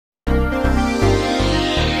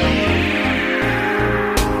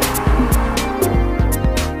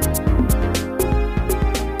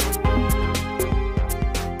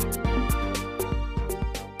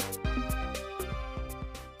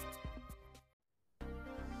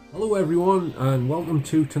Hello everyone and welcome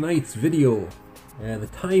to tonight's video. The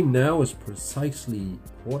time now is precisely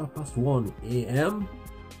 1:15 AM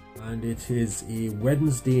and it is a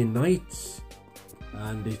Wednesday night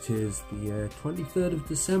and it is the 23rd of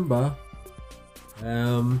December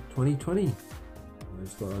 2020. I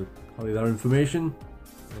just thought I'd tell you that information,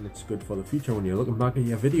 and it's good for the future when you're looking back at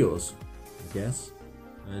your videos, I guess.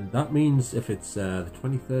 And that means if it's the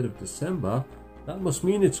 23rd of December, that must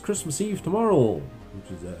mean it's Christmas Eve tomorrow,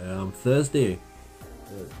 which is Thursday.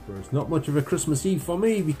 There's not much of a Christmas Eve for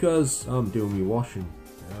me because I'm doing my washing.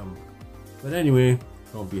 But anyway,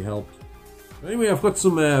 can't be helped. Anyway, I've got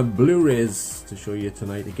some Blu Rays to show you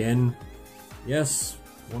tonight again. Yes,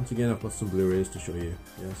 once again I've got some Blu Rays to show you.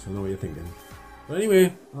 Yes, I know what you're thinking. But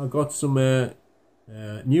anyway, I've got some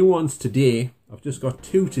new ones today. I've just got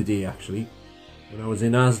two today actually, when I was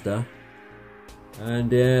in Asda. And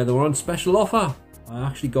they were on special offer. I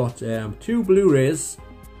actually got two Blu-rays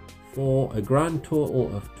for a grand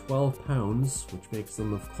total of £12, which makes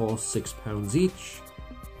them of course £6 each.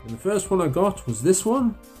 And the first one I got was this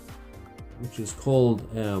one, which is called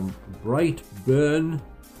Bright Burn,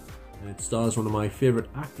 and it stars one of my favourite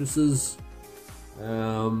actresses,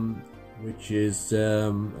 which is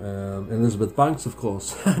Elizabeth Banks, of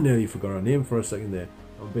course. I nearly forgot her name for a second there.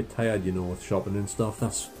 I'm a bit tired, you know, with shopping and stuff.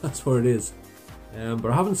 That's where it is.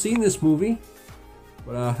 But I haven't seen this movie,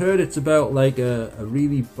 but I heard it's about like a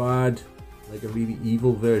really bad, like a really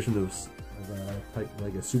evil version of a type,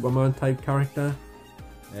 like a Superman type character.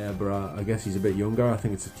 But I guess he's a bit younger. I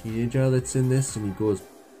think it's a teenager that's in this, and he goes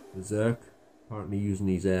berserk, apparently using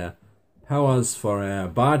his powers for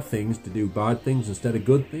bad things, to do bad things instead of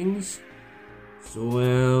good things. So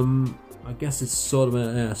I guess it's sort of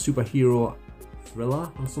a superhero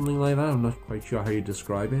thriller or something like that. I'm not quite sure how you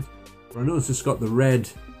describe it. But I noticed it's got the red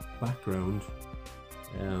background.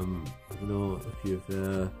 I don't know if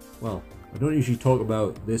you've, well, I don't usually talk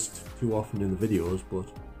about this too often in the videos, but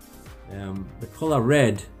the colour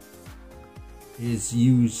red is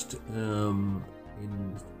used in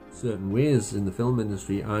certain ways in the film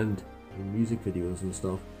industry and in music videos and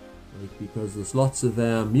stuff. Like, because there's lots of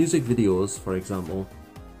music videos, for example,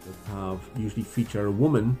 that usually feature a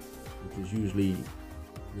woman, which is usually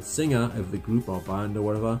the singer of the group or band or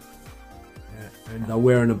whatever. And they're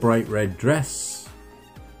wearing a bright red dress.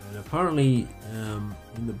 And apparently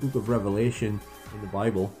in the book of Revelation in the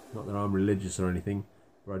Bible, not that I'm religious or anything,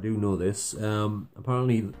 but I do know this,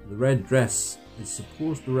 apparently the red dress is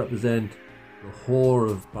supposed to represent the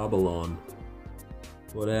whore of Babylon.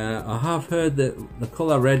 But I have heard that the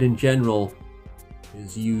colour red in general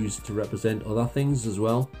is used to represent other things as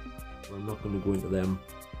well. But I'm not going to go into them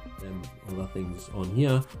other things on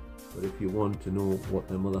here. But if you want to know what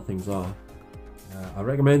them other things are, I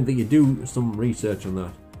recommend that you do some research on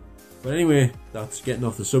that. But anyway, that's getting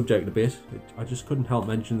off the subject a bit. I just couldn't help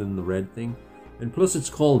mentioning the red thing. And plus it's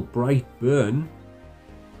called Bright Burn,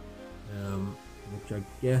 which I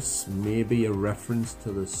guess may be a reference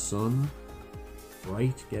to the sun.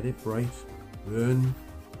 Bright, get it? Bright Burn.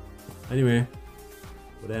 Anyway,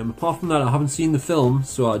 but apart from that, I haven't seen the film,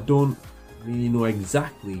 so I don't really know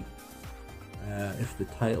exactly if the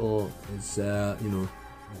title is, you know,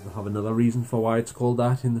 I have another reason for why it's called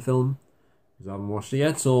that in the film, because I haven't watched it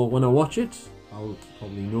yet. So when I watch it, I'll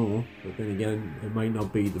probably know. But then again, it might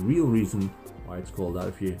not be the real reason why it's called that,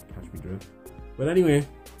 if you catch me drift. But anyway,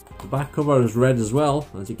 the back cover is red as well,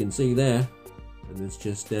 as you can see there, and it's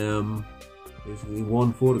just basically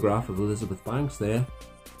one photograph of Elizabeth Banks there,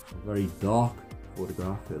 a very dark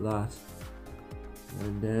photograph at that.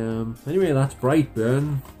 And anyway, that's Bright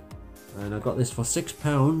Burn, and I got this for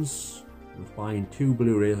 £6. With buying two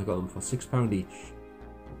Blu-rays, I got them for £6 each.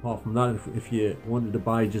 Apart from that, if you wanted to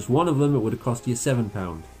buy just one of them, it would have cost you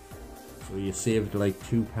 £7. So you saved like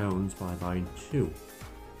 £2 by buying two.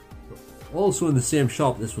 But also in the same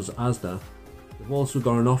shop, this was Asda, they've also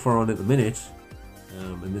got an offer on at the minute,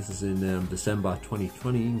 and this is in December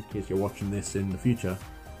 2020, in case you're watching this in the future.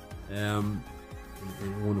 It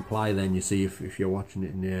won't apply then, you see, if you're watching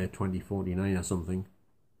it in 2049 or something.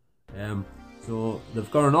 So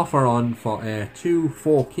they've got an offer on for two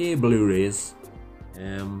 4K Blu-rays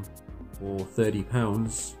for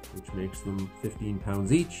 £30, which makes them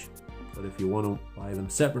 £15 each. But if you want to buy them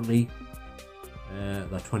separately, they're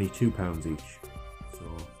 £22 each. So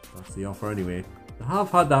that's the offer anyway. They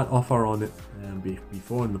have had that offer on it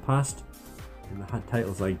before in the past, and they had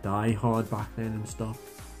titles like Die Hard back then and stuff.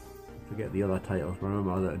 I forget the other titles, but I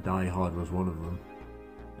remember that Die Hard was one of them.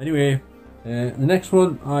 Anyway, the next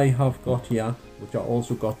one I have got here, which I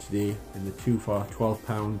also got today in the two for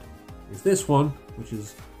 £12, is this one, which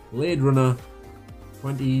is Blade Runner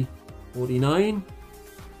 2049.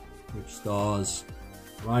 which stars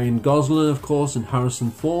Ryan Gosling, of course, and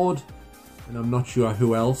Harrison Ford, and I'm not sure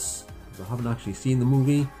who else, because I haven't actually seen the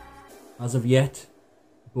movie as of yet,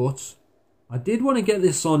 but I did want to get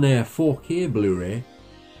this on 4K Blu-ray,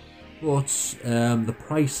 but the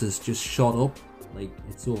price has just shot up. Like,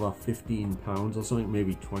 it's over £15 or something,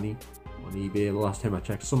 maybe 20 on eBay. The last time I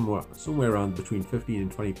checked, somewhere around between 15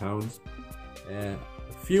 and 20 pounds. A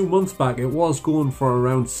few months back, it was going for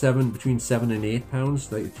around between 7 and 8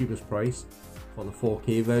 pounds, like the cheapest price for the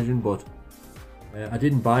 4K version. But I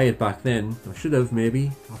didn't buy it back then. I should have,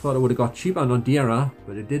 maybe. I thought it would have got cheaper, not dearer,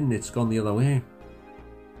 but it didn't. It's gone the other way.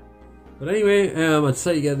 But anyway, I'd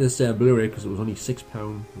say you get this Blu-ray because it was only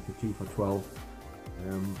 £6 with the 2 for 12.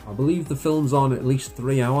 I believe the film's on at least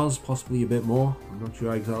 3 hours, possibly a bit more. I'm not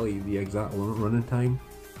sure exactly the exact running time,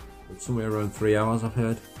 but somewhere around 3 hours I've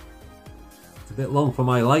heard. It's a bit long for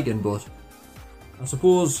my liking, but I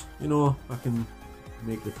suppose, you know, I can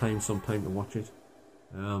make the time sometime to watch it.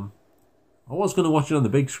 I was going to watch it on the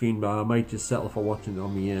big screen, but I might just settle for watching it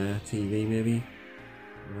on the TV maybe.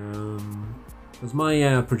 Because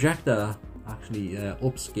my projector actually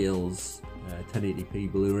upscales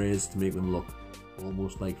 1080p Blu-rays to make them look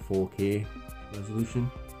almost like 4K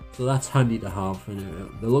resolution, so that's handy to have, and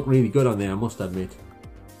they look really good on there, I must admit.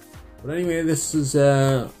 But anyway, this is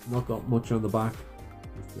not got much on the back.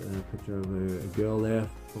 Just a picture of a girl there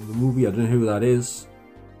from the movie. I don't know who that is.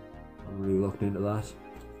 I haven't really looked into that,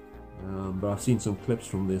 but I've seen some clips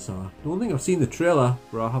from this. I don't think I've seen the trailer,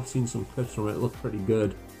 but I have seen some clips from it. It looked pretty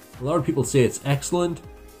good. A lot of people say it's excellent,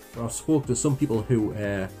 but I've spoke to some people who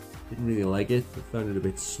didn't really like it. They found it a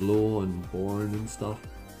bit slow and boring and stuff.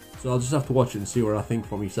 So I'll just have to watch it and see what I think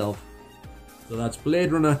for myself. So that's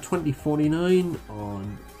Blade Runner 2049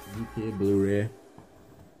 on UK Blu-ray.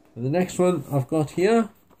 And the next one I've got here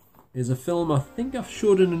is a film I think I've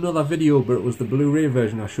showed in another video, but it was the Blu-ray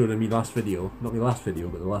version I showed in my last video. Not my last video,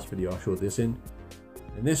 but the last video I showed this in.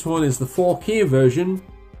 And this one is the 4K version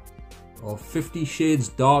of 50 Shades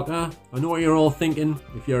Darker. I know what you're all thinking.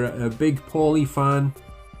 If you're a big Paulie fan,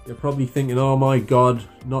 you're probably thinking, oh my god,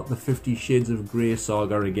 not the 50 Shades of Grey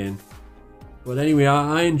saga again. But anyway,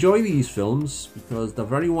 I enjoy these films because they're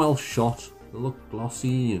very well shot. They look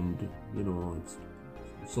glossy and, you know,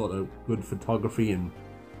 it's sort of good photography and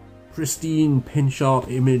pristine pin-sharp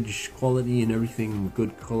image quality and everything,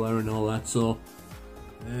 good colour and all that. So,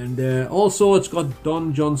 and also it's got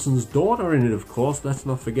Don Johnson's daughter in it, of course. Let's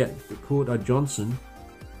not forget Dakota Johnson.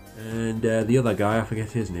 And the other guy, I forget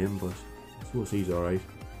his name, but I suppose he's alright.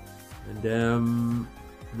 And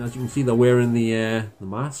as you can see, they're wearing the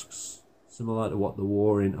masks, similar to what they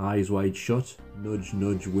wore in Eyes Wide Shut. Nudge,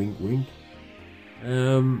 nudge, wink, wink.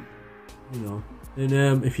 You know,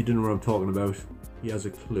 and if you didn't know what I'm talking about, he has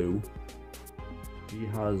a clue. He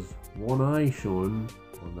has one eye shown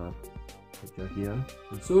on that picture here,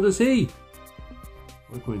 and so does he.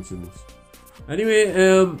 What a coincidence. Anyway,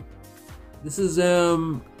 this is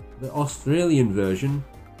the Australian version.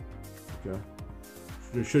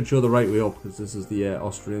 It should show the right way up because this is the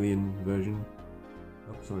Australian version.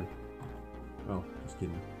 Oh, sorry. Oh, just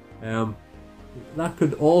kidding. That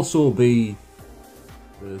could also be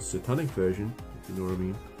the satanic version, if you know what I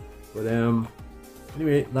mean. But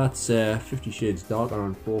anyway, that's 50 Shades Darker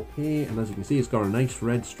on 4K, and as you can see, it's got a nice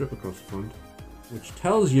red strip across the front, which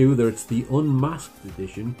tells you that it's the unmasked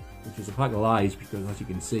edition, which is a pack of lies because, as you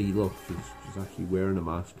can see, look, she's actually wearing a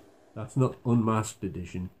mask. That's not unmasked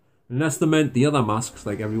edition. Unless they meant the other masks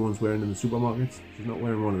like everyone's wearing in the supermarkets. She's not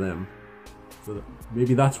wearing one of them. So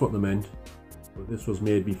maybe that's what they meant. But this was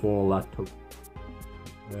made before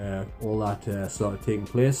all that started taking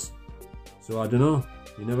place. So I don't know.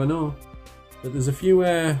 You never know. But there's a few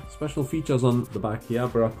special features on the back here,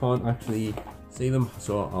 but I can't actually see them.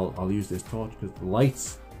 So I'll use this torch because the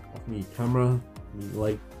lights of my camera,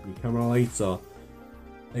 my camera lights are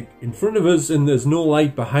like in front of us, and there's no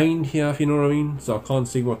light behind here, if you know what I mean, so I can't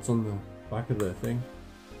see what's on the back of the thing.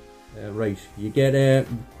 Right, you get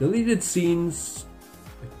deleted scenes,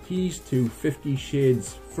 keys to 50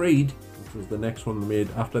 Shades Freed, which was the next one made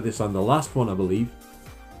after this and the last one, I believe.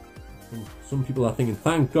 Some people are thinking,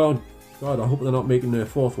 thank God, I hope they're not making a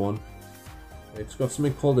fourth one. It's got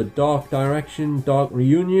something called the Dark Direction, Dark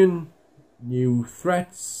Reunion, New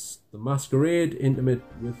Threats, The Masquerade, Intimate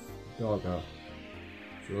with Darker.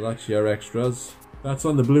 So that's your extras. That's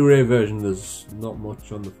on the Blu-ray version, there's not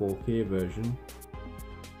much on the 4K version.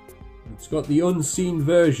 It's got the unseen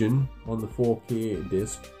version on the 4K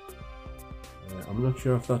disc. I'm not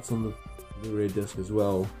sure if that's on the Blu-ray disc as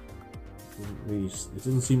well. It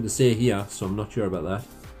doesn't seem to say here, so I'm not sure about that.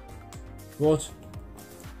 But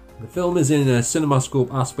The film is in a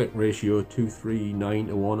CinemaScope aspect ratio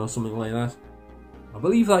 239:1 or something like that. I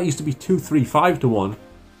believe that used to be 235:1.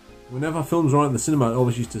 Whenever films were on at the cinema, it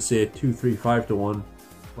always used to say 235:1.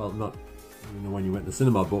 Well, not when you went to the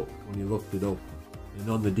cinema, but when you looked it up. And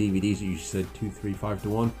on the DVDs, it usually said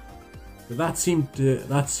 235:1. But that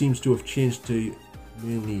seems to have changed to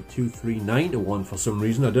mainly 239:1 for some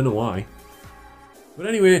reason. I don't know why. But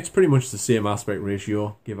anyway, it's pretty much the same aspect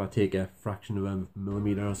ratio, give or take a fraction of a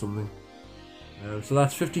millimeter or something. So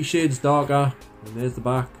that's 50 Shades Darker, and there's the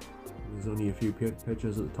back. There's only a few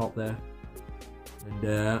pictures at the top there.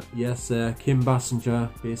 And yes, Kim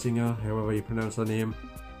Basinger, however you pronounce her name,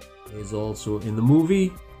 is also in the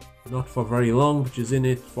movie. Not for very long, but she's in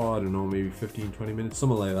it for, I don't know, maybe 15-20 minutes,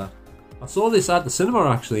 something like that. I saw this at the cinema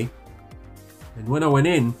actually, and when I went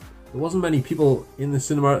in, there wasn't many people in the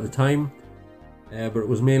cinema at the time, but it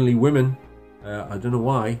was mainly women. I don't know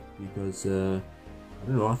why, because I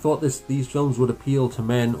don't know, I thought these films would appeal to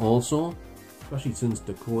men also, especially since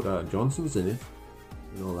Dakota Johnson's in it,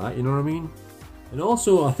 and all that, you know what I mean? And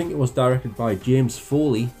also, I think it was directed by James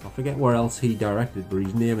Foley. I forget where else he directed, but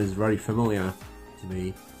his name is very familiar to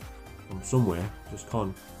me from somewhere. Just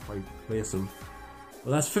can't quite place him.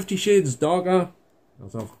 Well, that's 50 Shades Darker,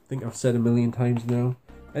 as I think I've said a million times now.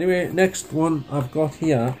 Anyway, next one I've got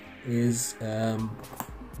here is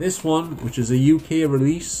this one, which is a UK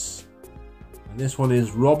release. And this one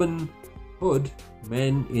is Robin Hood,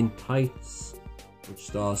 Men in Tights, which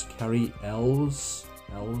stars Carrie Elves,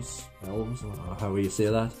 how you say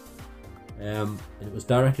that. And it was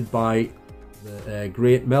directed by the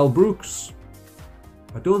great Mel Brooks.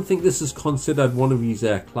 I don't think this is considered one of his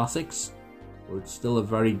classics, but it's still a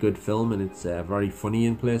very good film, and it's very funny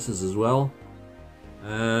in places as well.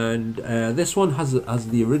 And this one has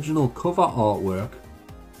the original cover artwork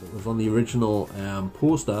that was on the original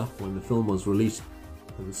poster when the film was released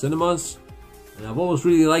to the cinemas. And I've always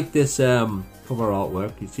really liked this cover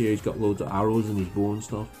artwork. You see he's got loads of arrows in his bow and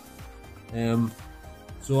stuff.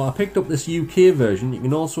 So I picked up this UK version. You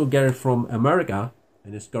can also get it from America,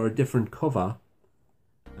 and it's got a different cover.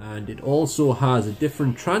 And it also has a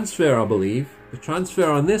different transfer, I believe. The transfer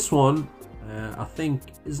on this one, I think,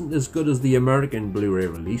 isn't as good as the American Blu Ray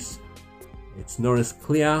release. It's not as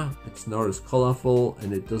clear, it's not as colourful,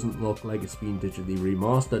 and it doesn't look like it's been digitally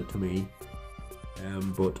remastered to me.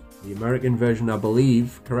 But the American version, I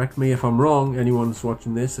believe, correct me if I'm wrong, anyone who's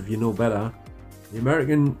watching this, if you know better, the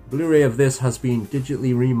American Blu-ray of this has been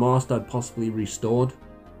digitally remastered, possibly restored,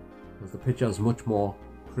 because the picture is much more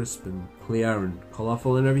crisp and clear and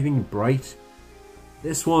colourful and everything, bright.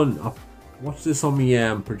 This one, I watched this on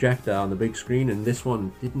my projector on the big screen, and this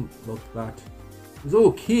one didn't look that... It was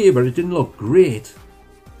okay, but it didn't look great.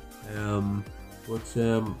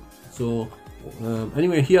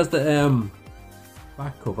 Anyway, here's the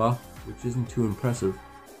back cover, which isn't too impressive.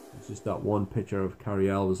 It's just that one picture of Carrie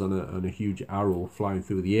Elves on a huge arrow flying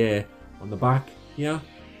through the air on the back here.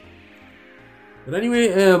 But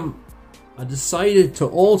anyway, I decided to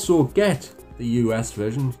also get the US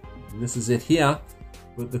version, and this is it here.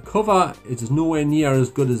 But the cover is nowhere near as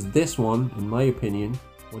good as this one, in my opinion.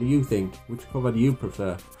 What do you think? Which cover do you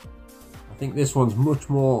prefer? I think this one's much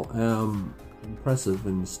more impressive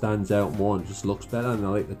and stands out more and just looks better, and I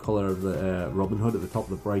like the colour of the Robin Hood at the top,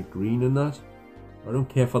 the bright green in that. I don't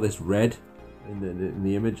care for this red in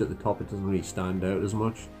the image at the top. It doesn't really stand out as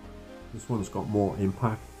much. This one's got more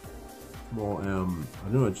impact, more I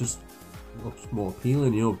don't know, it just looks more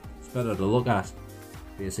appealing, you know, it's better to look at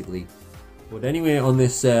basically. But anyway, on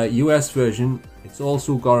this US version, it's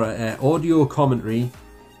also got an audio commentary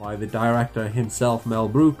by the director himself, Mel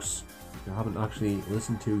Brooks, which I haven't actually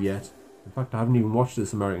listened to yet. In fact, I haven't even watched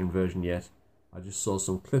this American version yet. I just saw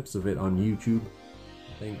some clips of it on YouTube.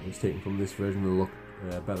 I think it was taken from this version to look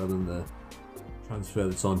better than the transfer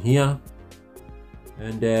that's on here.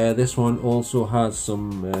 And this one also has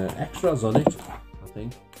some extras on it, I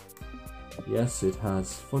think. Yes, it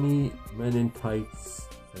has Funny Men in Tights,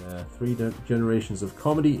 3 Generations of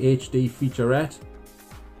Comedy HD featurette,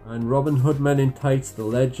 and Robin Hood Men in Tights, The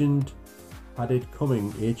Legend Had It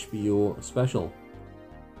Coming HBO special.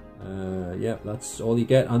 Yeah, that's all you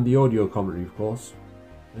get, and the audio commentary, of course.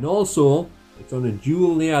 And also, it's on a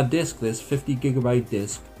dual layer disc, this 50GB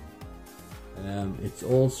disc. It's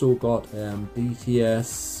also got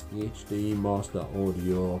DTS HD Master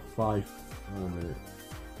Audio 5. Oh, a minute.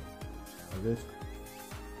 Has it?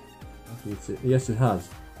 Actually, yes, it has.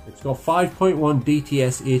 It's got 5.1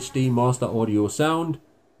 DTS HD Master Audio sound.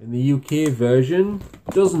 In the UK version,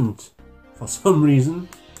 doesn't, for some reason.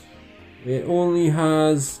 It only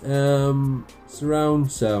has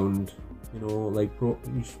surround sound, you know, like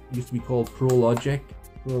used to be called Pro Logic.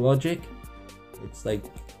 Pro Logic. It's like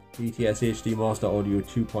BTS HD Master Audio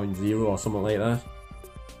 2.0 or something like that.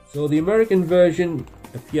 So the American version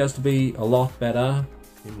appears to be a lot better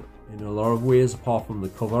in a lot of ways, apart from the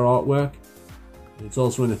cover artwork. It's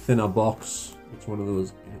also in a thinner box. It's one of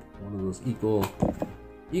those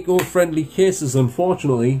eco-friendly cases,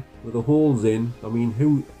 unfortunately, with the holes in. I mean,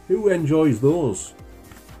 who enjoys those?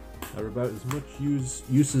 They're about as much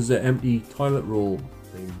use as an empty toilet roll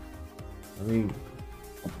thing. I mean,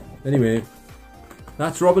 anyway,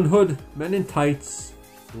 that's Robin Hood Men in Tights,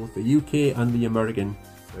 both the UK and the American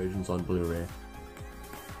versions on Blu-ray.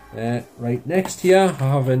 Right, next here I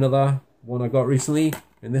have another one I got recently,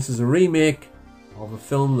 and this is a remake of a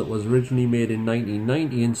film that was originally made in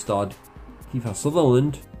 1990 and starred Kiefer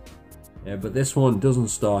Sutherland. But this one doesn't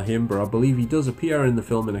star him, but I believe he does appear in the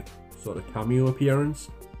film in a sort of cameo appearance.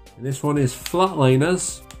 And this one is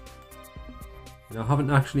Flatliners. And I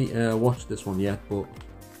haven't actually watched this one yet, but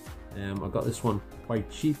I got this one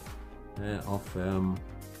quite cheap off, I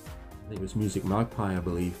think it was Music Magpie, I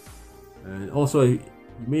believe. And also, you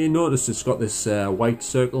may notice it's got this white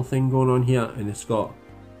circle thing going on here, and it's got,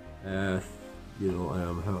 let's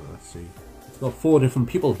see. It's got 4 different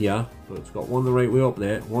people here, but it's got one the right way up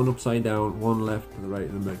there, one upside down, one left to the right,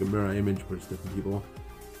 and like a mirror image, but it's different people.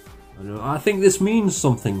 I think this means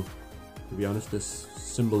something, to be honest, this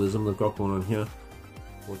symbolism they've got going on here.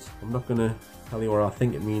 But I'm not going to tell you what I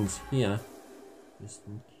think it means here, just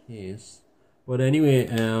in case. But anyway,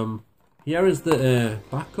 here is the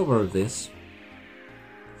back cover of this.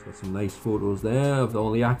 It's got some nice photos there of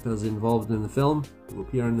all the actors involved in the film, who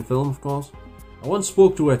appear in the film, of course. I once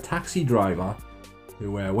spoke to a taxi driver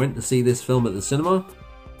who went to see this film at the cinema,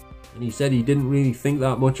 and he said he didn't really think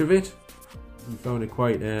that much of it. He found it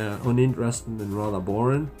quite uninteresting and rather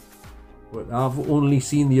boring. But I've only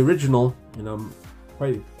seen the original, and I'm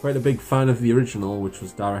quite a big fan of the original, which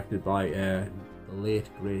was directed by the late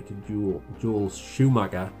great Joel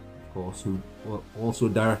Schumacher, of course, who also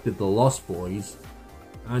directed The Lost Boys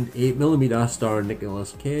and 8mm, starring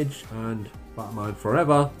Nicolas Cage, and Batman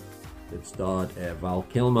Forever, that starred Val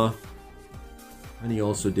Kilmer. And he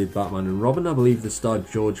also did Batman and Robin, I believe, that starred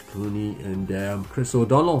George Clooney and Chris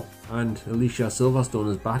O'Donnell and Alicia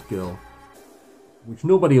Silverstone as Batgirl, which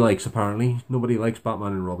nobody likes apparently. Nobody likes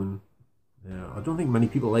Batman and Robin. I don't think many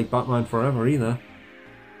people like Batman Forever either,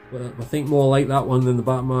 but I think more like that one than the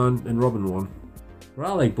Batman and Robin one. But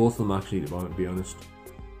I like both of them actually, to be honest.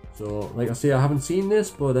 So, like I say, I haven't seen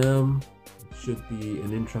this, but it should be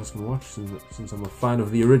an interesting watch since I'm a fan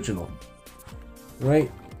of the original.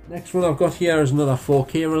 Right. Next one I've got here is another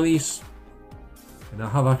 4K release, and I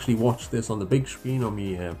have actually watched this on the big screen on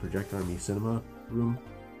my projector in my cinema room.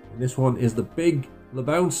 And this one is The Big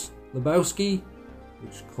Lebowski,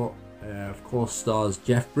 which of course stars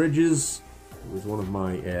Jeff Bridges, who is one of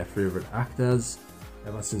my favourite actors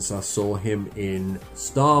ever since I saw him in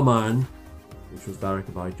Starman, which was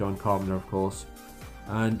directed by John Carpenter, of course,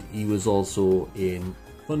 and he was also in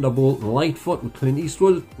Thunderbolt and Lightfoot with Clint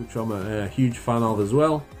Eastwood, which I'm a huge fan of as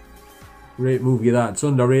well. Great movie that. It's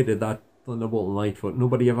underrated, that Thunderbolt and Lightfoot.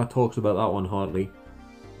 Nobody ever talks about that one hardly.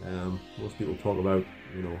 Most people talk about,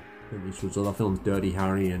 Clint Eastwood's other films, Dirty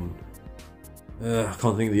Harry, and I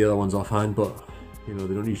can't think of the other ones offhand, but they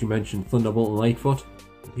don't usually mention Thunderbolt and Lightfoot.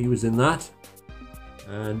 He was in that.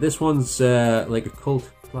 And this one's like a cult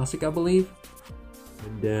classic, I believe.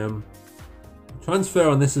 And the transfer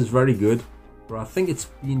on this is very good, but I think it's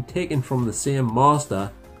been taken from the same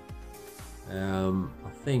master.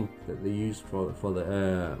 I think that they used for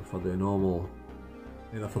the normal,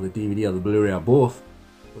 for the DVD or the Blu-ray or both.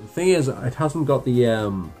 But the thing is, it hasn't got the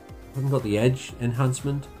edge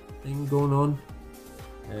enhancement thing going on.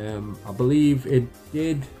 I believe it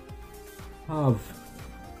did have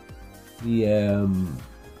the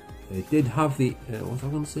what was I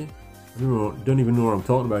going to say? I don't even know what I'm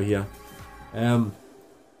talking about here.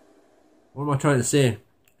 What am I trying to say?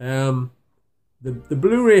 The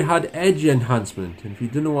Blu-ray had edge enhancement, and if you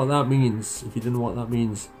don't know what that means,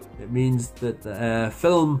 it means that the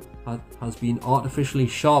film has been artificially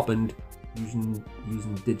sharpened using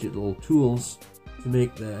digital tools to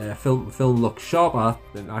make the film look sharper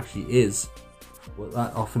than it actually is. But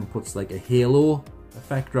that often puts like a halo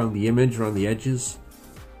effect around the image, around the edges.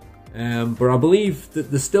 But I believe that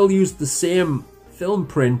they still used the same film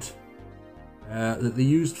print that they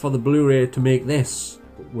used for the Blu-ray to make this,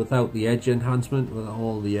 but without the edge enhancement, with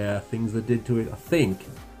all the things they did to it, I think.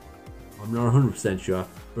 I'm not 100% sure,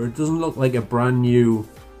 but it doesn't look like a brand new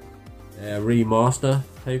remaster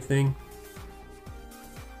type thing.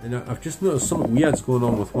 And I've just noticed something weird's going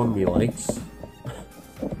on with one of my lights.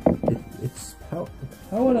 It's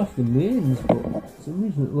powered off the mains, but for some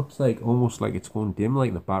reason it looks like almost like it's going dim,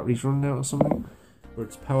 like the battery's running out or something. But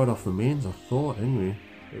it's powered off the mains, I thought, anyway.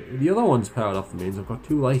 The other one's powered off the mains. I've got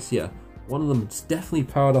 2 lights here. One of them's definitely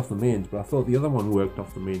powered off the mains, but I thought the other one worked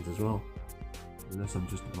off the mains as well. Unless I'm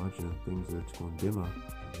just imagining things that it's going dimmer.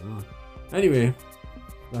 I don't know. Anyway,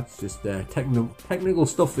 that's just technical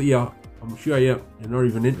stuff that I'm sure you're not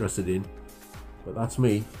even interested in. But that's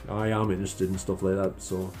me. I am interested in stuff like that,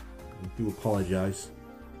 so I do apologise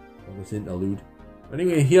for this interlude.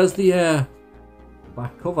 Anyway, here's the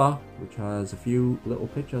back cover, which has a few little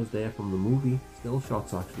pictures there from the movie, still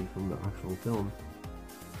shots actually from the actual film.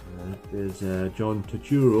 There's John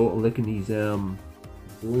Turturro licking his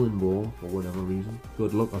bowling ball for whatever reason,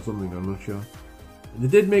 good luck or something, I'm not sure. And they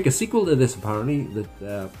did make a sequel to this apparently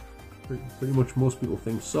that pretty much most people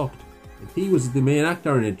think sucked. And he was the main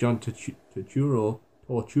actor in it, John Turturro,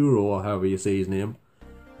 or however you say his name.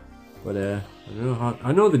 But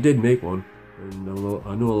I know they did make one, and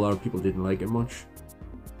I know a lot of people didn't like it much.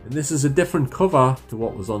 And this is a different cover to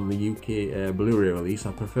what was on the UK Blu-ray release.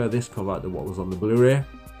 I prefer this cover to what was on the Blu-ray.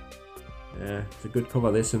 It's a good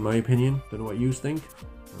cover, this, in my opinion. Don't know what you think.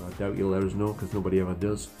 I doubt you'll let us know, because nobody ever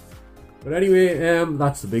does. But anyway,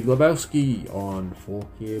 that's The Big Lebowski on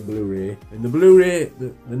 4K Blu-ray. And the Blu-ray,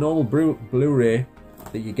 the normal Blu-ray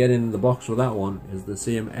that you get in the box with that one is the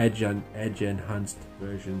same Edge enhanced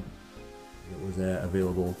version that was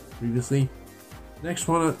available previously. Next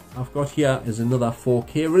one I've got here is another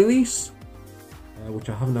 4K release, which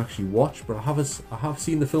I haven't actually watched, but I have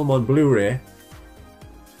seen the film on Blu-ray.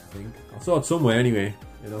 I think I saw it somewhere anyway,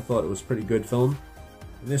 and I thought it was a pretty good film.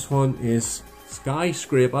 And this one is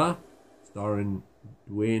Skyscraper, starring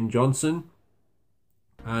Dwayne Johnson,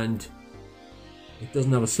 and it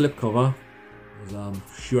doesn't have a slipcover, as I'm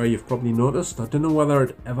sure you've probably noticed. I don't know whether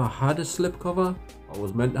it ever had a slipcover or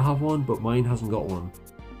was meant to have one, but mine hasn't got one.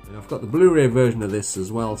 And I've got the Blu-ray version of this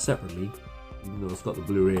as well separately, even though it's got the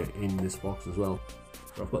Blu-ray in this box as well.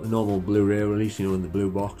 So I've got the normal Blu-ray release, you know, in the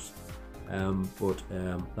blue box. But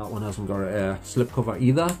that one hasn't got a slipcover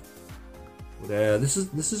either. But this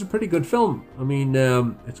is a pretty good film. I mean,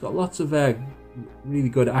 it's got lots of really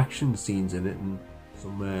good action scenes in it, and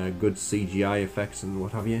some good CGI effects and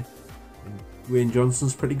what have you. And Dwayne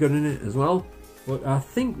Johnson's pretty good in it as well. But I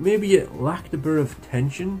think maybe it lacked a bit of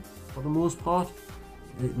tension for the most part.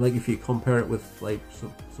 Like if you compare it with like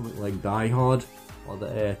something like Die Hard or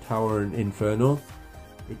the Tower in Inferno,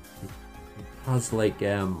 it has like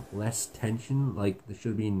less tension. Like there should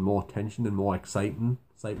have been more tension and more excitement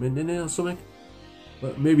in it or something.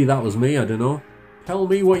 But maybe that was me, I don't know. Tell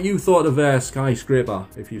me what you thought of Skyscraper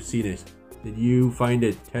if you've seen it. Did you find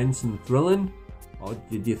it tense and thrilling, or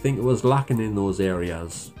did you think it was lacking in those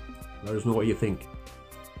areas? Let us know what you think.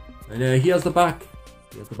 And here's the back.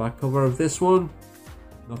 Here's the back cover of this one.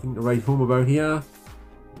 Nothing to write home about here.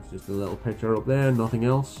 It's just a little picture up there, nothing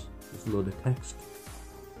else. Just a load of text.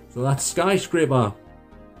 So that's Skyscraper,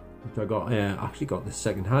 which I actually got this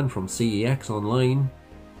second hand from CEX online.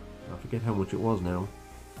 I forget how much it was now.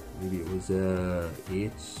 Maybe it was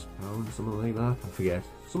 £8, something like that. I forget.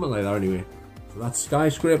 Something like that anyway. So that's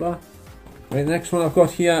Skyscraper. Right, the next one I've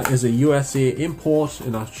got here is a USA import,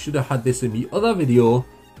 and I should have had this in the other video,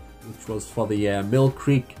 which was for the Mill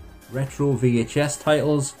Creek retro VHS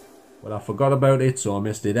titles, but I forgot about it, so I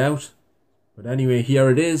missed it out. But anyway, here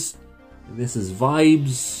it is, and this is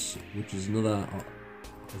Vibes, which is another,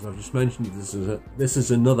 as I've just mentioned, this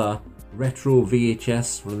is another retro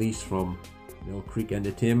VHS release from Mill Creek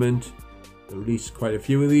Entertainment. They released quite a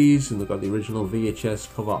few of these, and they've got the original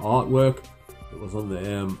VHS cover artwork that was on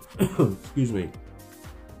the excuse me,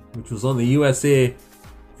 which was on the USA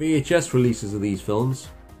VHS releases of these films,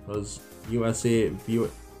 because USA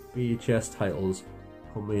VHS titles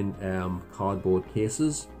come in cardboard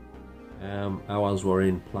cases. Ours were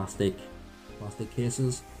in plastic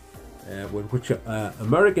cases, which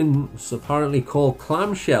Americans apparently call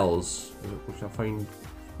clamshells, which I find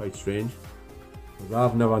quite strange, because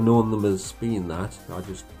I've never known them as being that. I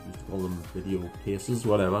just used to call them video cases,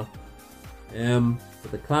 whatever.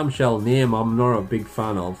 But the clamshell name I'm not a big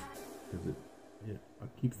fan of, because I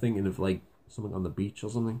keep thinking of like something on the beach or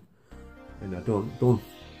something, and I don't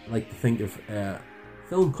like to think of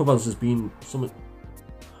film covers as being something.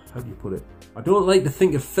 How do you put it? I don't like to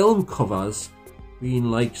think of film covers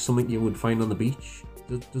being like something you would find on the beach.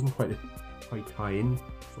 It doesn't quite tie in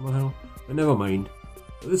somehow. But never mind.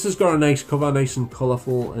 But this has got a nice cover, nice and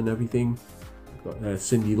colourful and everything. We've got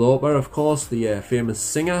Cyndi Lauper, of course, the famous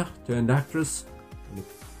singer turned actress, in a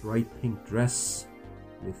bright pink dress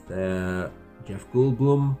with Jeff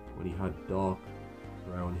Goldblum when he had dark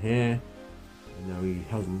brown hair, and now he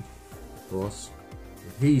hasn't, of course.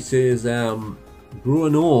 He says,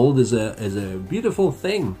 growing old is a beautiful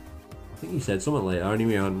thing. I think he said something like that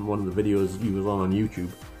anyway on one of the videos he was on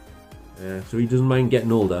YouTube. So he doesn't mind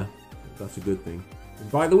getting older. That's a good thing.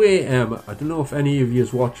 And by the way, I don't know if any of you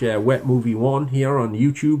watch Wet Movie 1 here on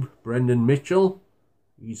YouTube. Brendan Mitchell.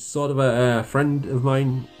 He's sort of a friend of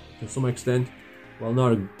mine to some extent. Well,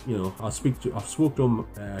 not, you know, I've spoke to him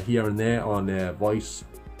here and there on voice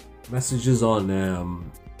messages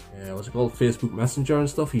on what's it called, Facebook Messenger and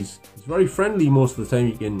stuff. He's very friendly most of the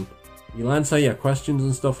time. He'll answer your questions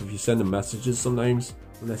and stuff if you send him messages sometimes,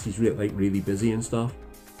 unless he's really busy and stuff.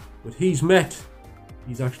 But he's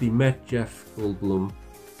actually met Jeff Goldblum.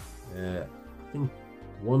 I think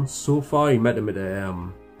once so far. He met him at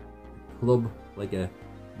a club, like a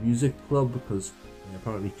music club, because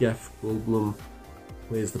apparently Jeff Goldblum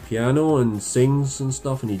plays the piano and sings and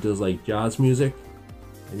stuff, and he does like jazz music.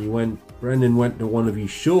 And Brendan went to one of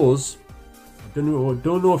his shows. I don't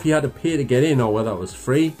know if he had to pay to get in or whether it was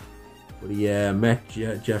free, but he met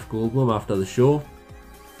Jeff Goldblum after the show,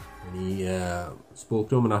 and he spoke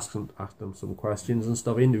to him and asked him some questions and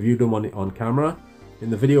stuff. Interviewed him on camera.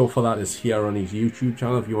 And the video for that is here on his YouTube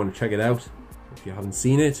channel if you want to check it out, if you haven't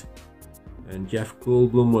seen it. And Jeff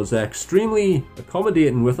Goldblum was extremely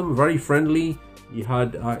accommodating with him, very friendly. He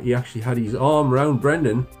actually had his arm around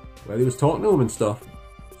Brendan while he was talking to him and stuff.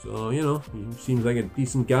 So, you know, he seems like a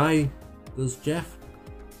decent guy, does Jeff.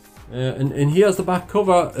 And here's the back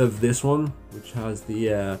cover of this one, which has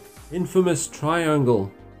the infamous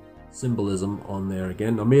triangle symbolism on there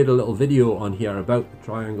again. I made a little video on here about the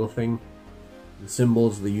triangle thing, the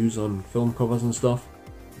symbols they use on film covers and stuff,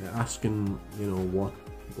 asking, you know, what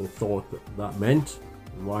people thought that meant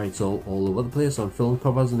and why it's all over the place on film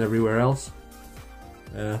covers and everywhere else.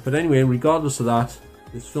 But anyway, regardless of that,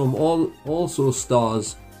 this film also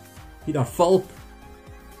stars Peter Falk,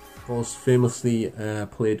 of course, famously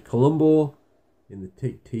played Columbo in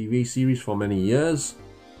the TV series for many years.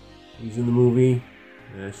 He's in the movie.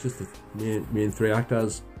 It's just the main three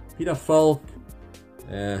actors: Peter Falk,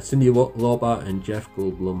 Cyndi Lauper, and Jeff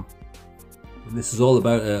Goldblum. And this is all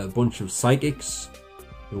about a bunch of psychics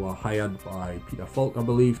who are hired by Peter Falk, I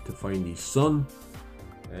believe, to find his son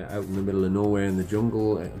out in the middle of nowhere in the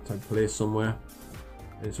jungle type place somewhere.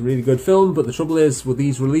 And it's a really good film, but the trouble is with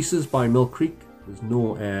these releases by Mill Creek, there's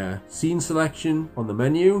no scene selection on the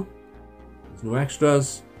menu, there's no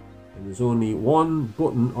extras, and there's only one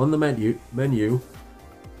button on the menu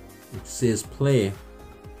which says play,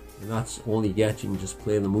 and that's all you get. You can just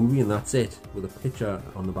play the movie and that's it, with a picture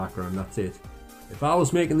on the background, that's it. If I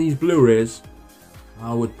was making these Blu-rays,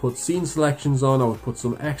 I would put scene selections on, I would put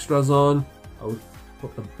some extras on, I would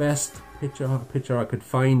put the best picture I could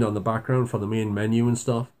find on the background for the main menu and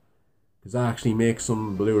stuff, because I actually make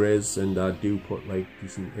some Blu-rays and I do put like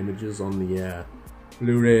decent images on the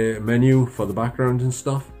Blu-ray menu for the background and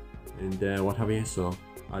stuff and what have you, so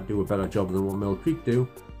I do a better job than what Mill Creek do.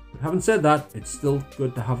 But having said that, it's still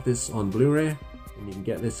good to have this on Blu-ray, and you can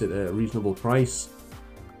get this at a reasonable price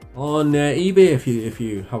on eBay if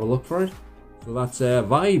you have a look for it. So that's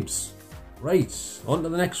Vibes. Right, on to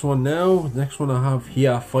the next one now. The next one I have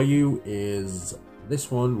here for you is this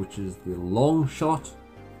one, which is The Long Shot.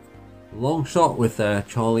 Long Shot with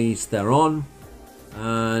Charlize Theron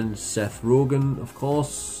and Seth Rogen, of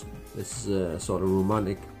course. This is a sort of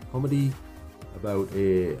romantic comedy about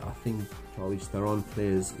I think Charlize Theron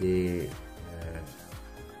plays I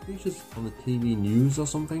think she's on the TV news or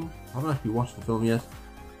something. I haven't actually watched the film yet.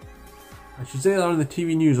 I should say that on the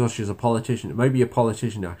TV news, or she's a politician. It might be a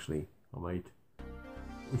politician actually.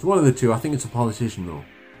 It's one of the two. I think it's a politician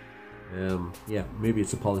though. Yeah, maybe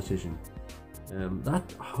it's a politician. That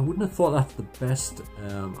I wouldn't have thought that's the best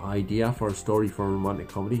idea for a story for a romantic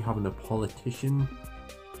comedy, having a politician,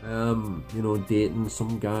 you know, dating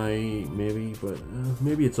some guy maybe, but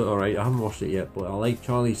maybe it's alright. I haven't watched it yet, but I like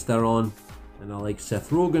Charlize Theron and I like Seth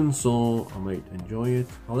Rogen, so I might enjoy it.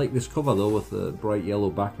 I like this cover though, with the bright yellow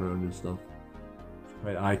background and stuff.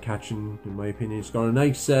 Quite eye-catching in my opinion. It's got a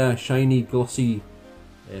nice shiny glossy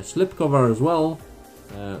slipcover as well,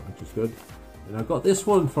 which is good. And I got this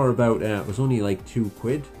one for about it was only like £2.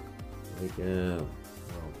 Like well,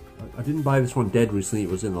 I didn't buy this one dead recently, it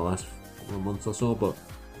was in the last couple of months or so, but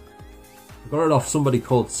I got it off somebody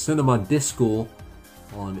called Cinema Disco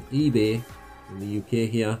on eBay in the UK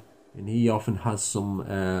here, and he often has some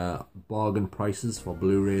bargain prices for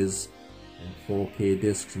Blu-rays and 4K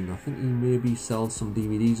discs, and I think he maybe sells some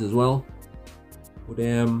DVDs as well. But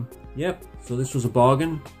yep, so this was a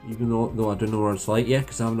bargain, even though I don't know what it's like yet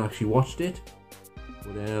because I haven't actually watched it.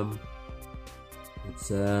 But it's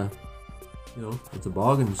you know, it's a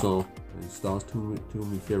bargain. So it stars two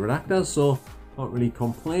of my favourite actors, so can't really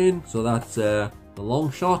complain. So that's the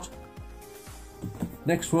long shot.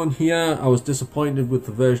 Next one here, I was disappointed with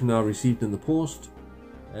the version I received in the post.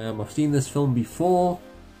 I've seen this film before,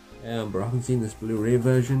 but I haven't seen this Blu Ray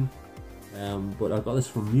version. But I got this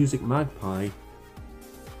from Music Magpie,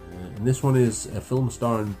 and this one is a film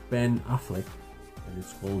starring Ben Affleck, and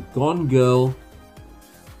it's called Gone Girl.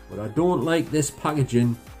 But I don't like this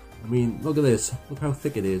packaging. I mean, look at this. Look how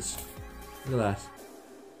thick it is. Look at that.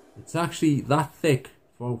 It's actually that thick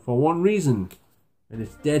for one reason, and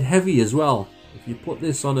it's dead heavy as well. If you put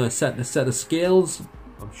this on a set of scales,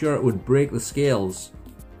 I'm sure it would break the scales.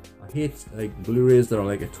 I hate like Blu-rays that are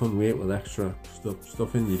like a ton weight with extra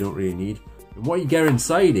stuff in you don't really need. And what you get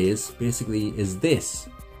inside is basically this.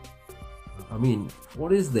 I mean,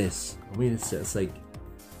 what is this? I mean, it's like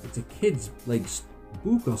it's a kid's like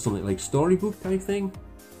book or something, like storybook type thing.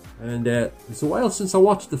 And it's a while since I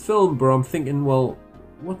watched the film, but I'm thinking, well,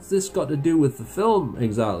 what's this got to do with the film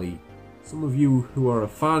exactly? Some of you who are a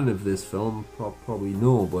fan of this film probably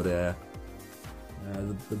know, but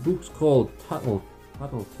the book's called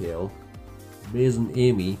Tattletale, Amazing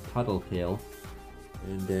Amy Tattletale,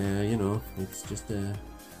 and you know, it's just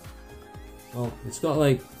well, it's got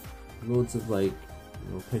like loads of like,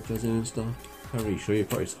 you know, pictures in and stuff. Can't really show you,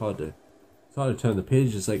 probably it's hard to turn the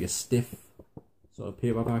page. It's like a stiff sort of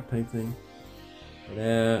paperback type thing.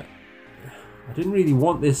 But I didn't really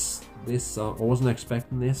want this. I wasn't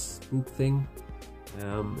expecting this book thing.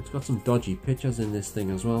 It's got some dodgy pictures in this thing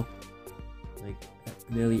as well. Like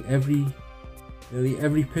nearly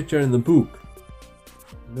every picture in the book.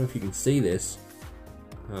 I don't know if you can see this.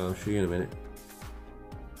 I'll show you in a minute.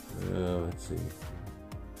 Let's see.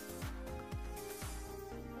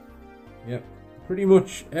 Yep, pretty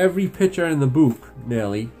much every picture in the book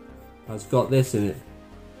nearly has got this in it.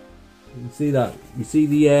 You can see that. You see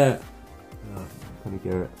the I'm trying to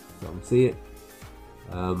get it so I can see it.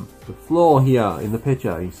 The floor here in the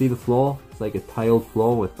picture, you see the floor? It's like a tiled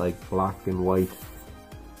floor with like black and white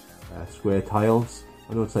square tiles.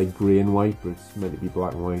 I know it's like grey and white, but it's meant to be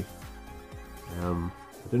black and white. I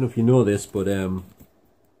don't know if you know this, but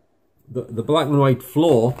the black and white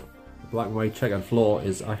floor, the black and white checkered floor,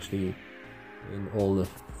 is actually in all the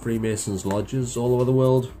Freemasons lodges all over the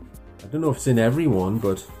world. I don't know if it's in every one,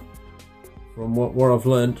 but from what I've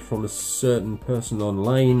learned from a certain person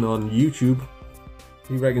online on YouTube,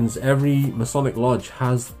 he reckons every Masonic lodge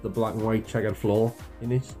has the black and white checkered floor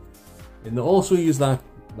in it. And they also use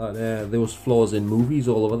those floors in movies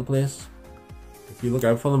all over the place. If you look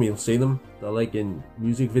out for them, you'll see them. They're like in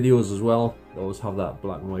music videos as well. They always have that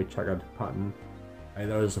black and white checkered pattern,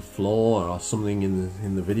 either as a floor or something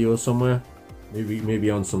in the video somewhere. Maybe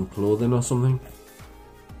on some clothing or something.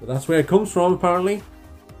 But that's where it comes from, apparently.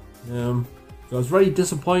 So I was very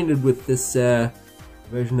disappointed with this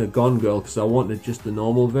version of Gone Girl, because I wanted just the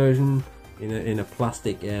normal version in a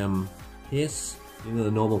plastic case. You know,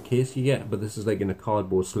 the normal case you get, but this is like in a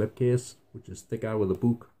cardboard slip case, which is thicker with a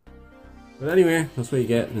book. But anyway, that's what you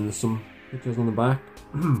get, and there's some pictures on the back.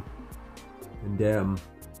 And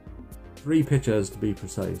 3 pictures to be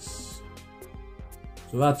precise.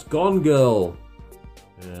 So that's Gone Girl.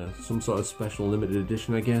 Some sort of special limited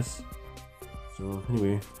edition, I guess. So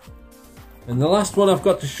anyway, and the last one I've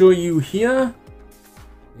got to show you here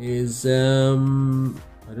is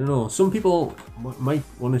I don't know, some people might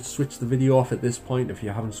want to switch the video off at this point if you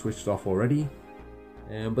haven't switched off already.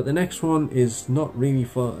 But the next one is not really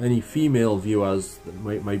for any female viewers that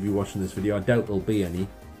might be watching this video. I doubt there'll be any.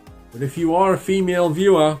 But if you are a female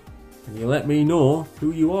viewer, can you let me know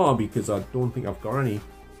who you are, because I don't think I've got any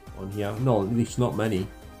on here. No, at least not many.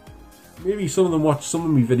 Maybe some of them watch some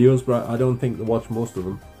of my videos, but I don't think they watch most of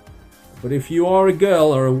them. But if you are a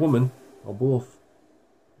girl or a woman, or both,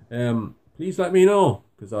 please let me know,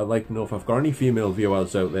 because I'd like to know if I've got any female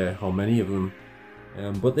viewers out there, how many of them.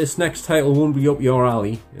 But this next title won't be up your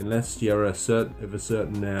alley unless you're a certain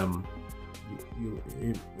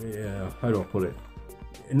how do I put it?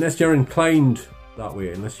 Unless you're inclined that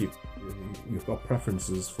way, unless you've got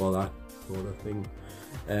preferences for that sort of thing,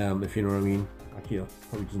 if you know what I mean. Actually, that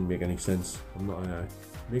probably doesn't make any sense. I'm not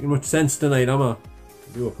making much sense tonight, am I? I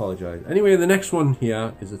do apologise. Anyway, the next one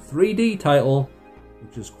here is a 3D title,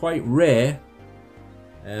 which is quite rare,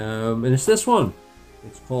 and it's this one.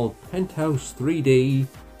 It's called Penthouse 3D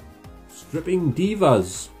Stripping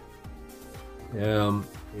Divas.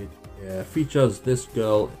 It features this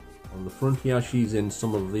girl on the front here. She's in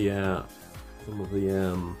some of the how do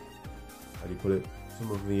you put it?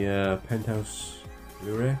 Some of the Penthouse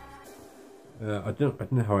Blu Ray. I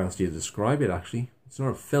don't know how else do you describe it. Actually, it's not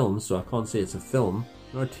a film, so I can't say it's a film.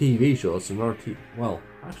 It's not a TV show. It's not well,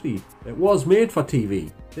 actually, it was made for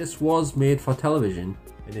TV. This was made for television,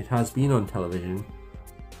 and it has been on television.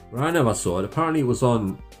 But I never saw it. Apparently it was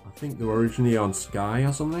on, I think they were originally on Sky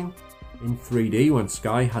or something, in 3D, when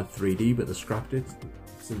Sky had 3D, but they scrapped it.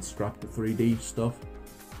 Since scrapped the 3D stuff.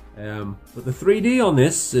 But the 3D on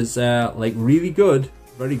this is like really good.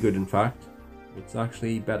 Very good, in fact. It's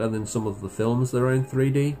actually better than some of the films that are in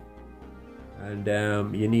 3D. And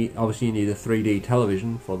obviously you need a 3D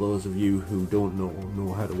television for those of you who don't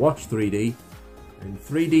know how to watch 3D. And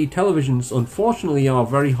 3D televisions, unfortunately, are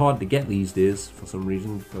very hard to get these days for some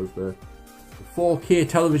reason, because the 4K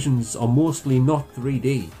televisions are mostly not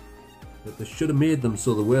 3D. But they should have made them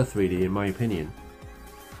so they were 3D, in my opinion.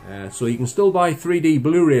 So you can still buy 3D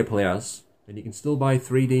Blu Ray players, and you can still buy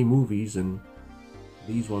 3D movies, and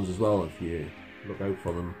these ones as well, if you look out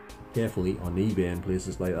for them carefully on eBay and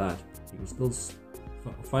places like that. You can still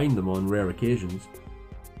find them on rare occasions.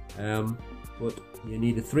 But you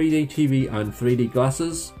need a 3D TV and 3D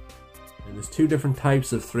glasses. And there's two different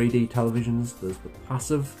types of 3D televisions. There's the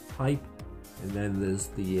passive type, and then there's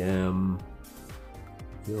the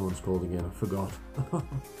other one's called again, I forgot.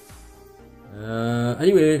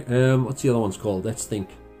 Anyway, what's the other one's called? Let's think.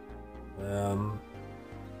 I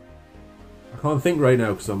can't think right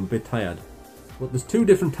now because I'm a bit tired. But there's two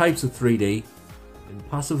different types of 3D, and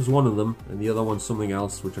passive is one of them, and the other one's something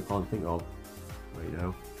else which I can't think of right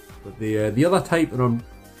now. But the other type that I'm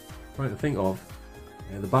trying to think of,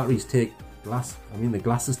 the batteries take glass. I mean, the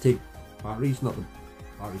glasses take batteries, not the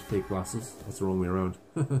batteries take glasses. That's the wrong way around.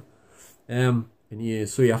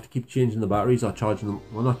 So you have to keep changing the batteries or charging them.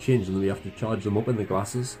 Well, not changing them. You have to charge them up in the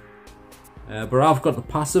glasses. But I've got the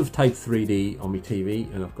passive type 3D on my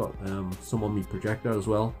TV, and I've got some on my projector as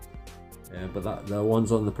well. But the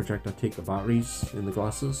ones on the projector take the batteries in the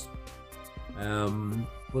glasses.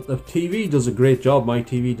 But the TV does a great job. My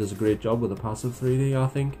TV does a great job with the passive 3D, I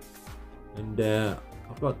think. And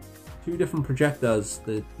I've got two different projectors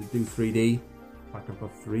that do 3D. In fact, I've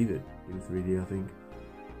got three that do 3D, I think.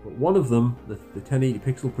 But one of them, the 1080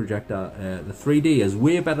 pixel projector, the 3D is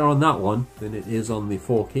way better on that one than it is on the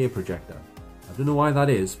 4K projector. I don't know why that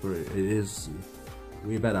is, but it is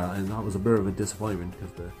way better, and that was a bit of a disappointment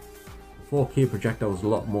because the 4K projector was a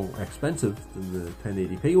lot more expensive than the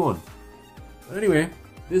 1080p one. But anyway,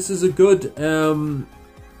 this is a good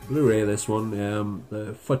Blu-ray, this one.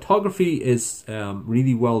 The photography is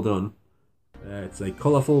really well done. It's like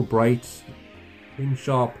colourful, bright, pin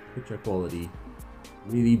sharp picture quality.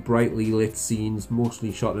 Really brightly lit scenes,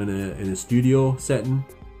 mostly shot in a studio setting,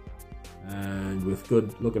 and with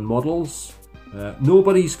good looking models.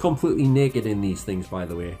 Nobody's completely naked in these things, by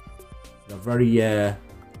the way. They're very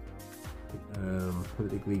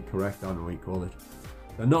politically correct, I don't know what you call it.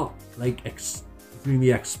 They're not like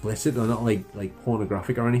extremely explicit, they're not like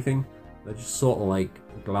pornographic or anything. They're just sort of like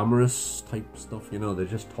glamorous type stuff, you know, they're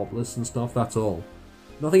just topless and stuff, that's all.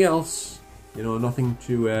 Nothing else, you know, nothing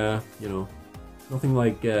to, you know, nothing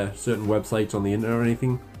like certain websites on the internet or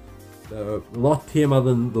anything. They're a lot tamer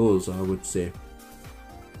than those, I would say.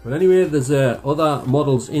 But anyway, there's other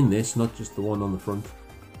models in this, not just the one on the front.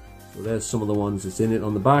 So there's some of the ones that's in it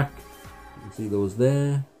on the back. You can see those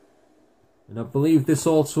there. And I believe this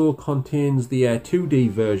also contains the 2D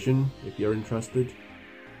version, if you're interested.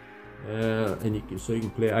 And so you can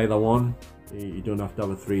play either one. You don't have to have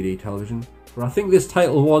a 3D television. But I think this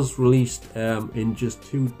title was released in just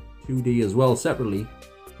 2D as well, separately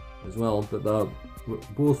as well. But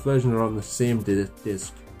both versions are on the same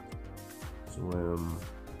disc. So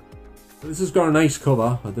this has got a nice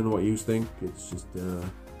cover. I don't know what you think. It's just it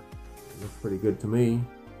looks pretty good to me.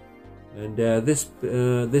 And this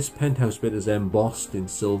penthouse bit is embossed in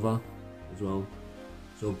silver as well.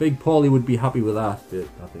 So Big Paulie would be happy with that bit,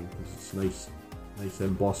 I think, because it's nice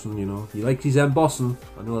embossing. You know, he likes his embossing.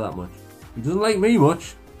 I know that much. He doesn't like me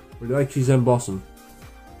much, but he likes his embossing.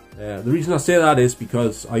 The reason I say that is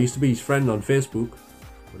because I used to be his friend on Facebook,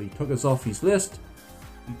 but he took us off his list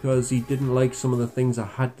because he didn't like some of the things I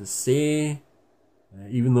had to say,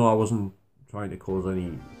 even though I wasn't trying to cause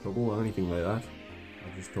any trouble or anything like that.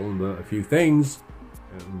 I just told him about a few things,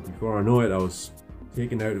 and before I know it I was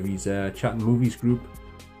taken out of his chatting movies group,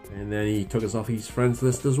 and then he took us off his friends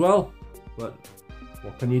list as well. But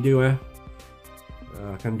what can you do, eh?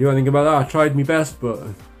 I can't do anything about that. I tried my best, but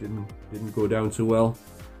it didn't go down so well.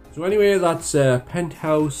 So anyway, that's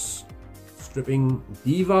Penthouse Stripping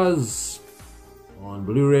Divas on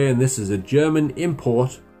Blu-ray, and this is a German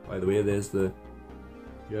import. By the way, there's the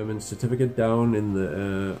German certificate down in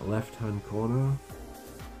the left-hand corner.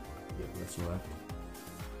 Yeah, that's the left.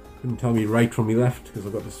 Couldn't tell me right from me left because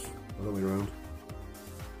I've got this other way around.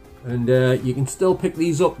 And you can still pick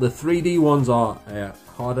these up. The 3D ones are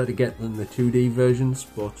harder to get than the 2D versions,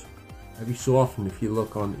 but every so often if you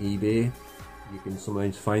look on eBay you can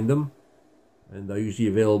sometimes find them, and they're usually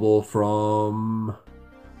available from,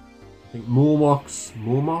 I think,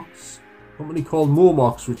 Momox, company called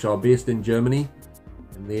Momox, which are based in Germany,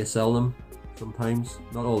 and they sell them sometimes,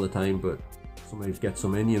 not all the time, but sometimes get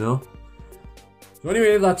some in, you know. So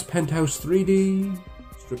anyway, that's Penthouse 3D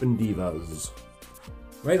Stripping Divas.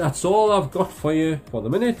 Right, that's all I've got for you for the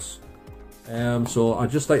minute. So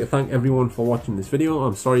I'd just like to thank everyone for watching this video.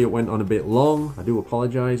 I'm sorry it went on a bit long. I do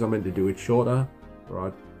apologise. I meant to do it shorter, but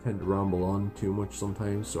I tend to ramble on too much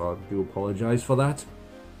sometimes, so I do apologise for that.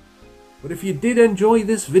 But if you did enjoy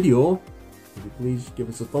this video, could you please give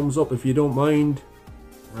us a thumbs up if you don't mind,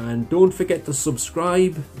 and don't forget to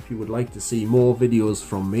subscribe if you would like to see more videos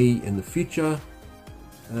from me in the future,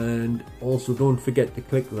 and also don't forget to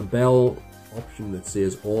click the bell option that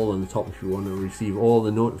says all on the top if you want to receive all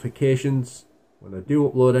the notifications when I do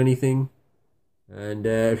upload anything. And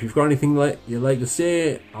if you've got anything you'd like to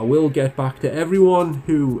say, I will get back to everyone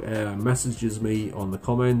who messages me on the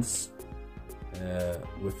comments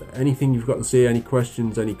with anything you've got to say, any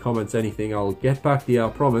questions, any comments, anything. I'll get back to you, I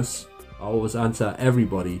promise. I always answer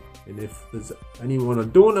everybody, and if there's anyone I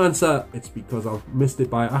don't answer, it's because I've missed it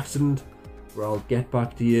by accident, but I'll get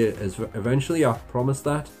back to you eventually, I promise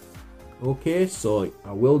that. Okay, so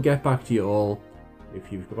I will get back to you all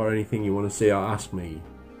if you've got anything you want to say or ask me.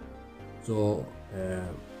 So,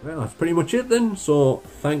 well, that's pretty much it then. So,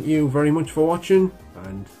 thank you very much for watching,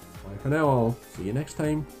 and bye for now. I'll see you next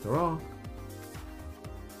time. Ta-ra!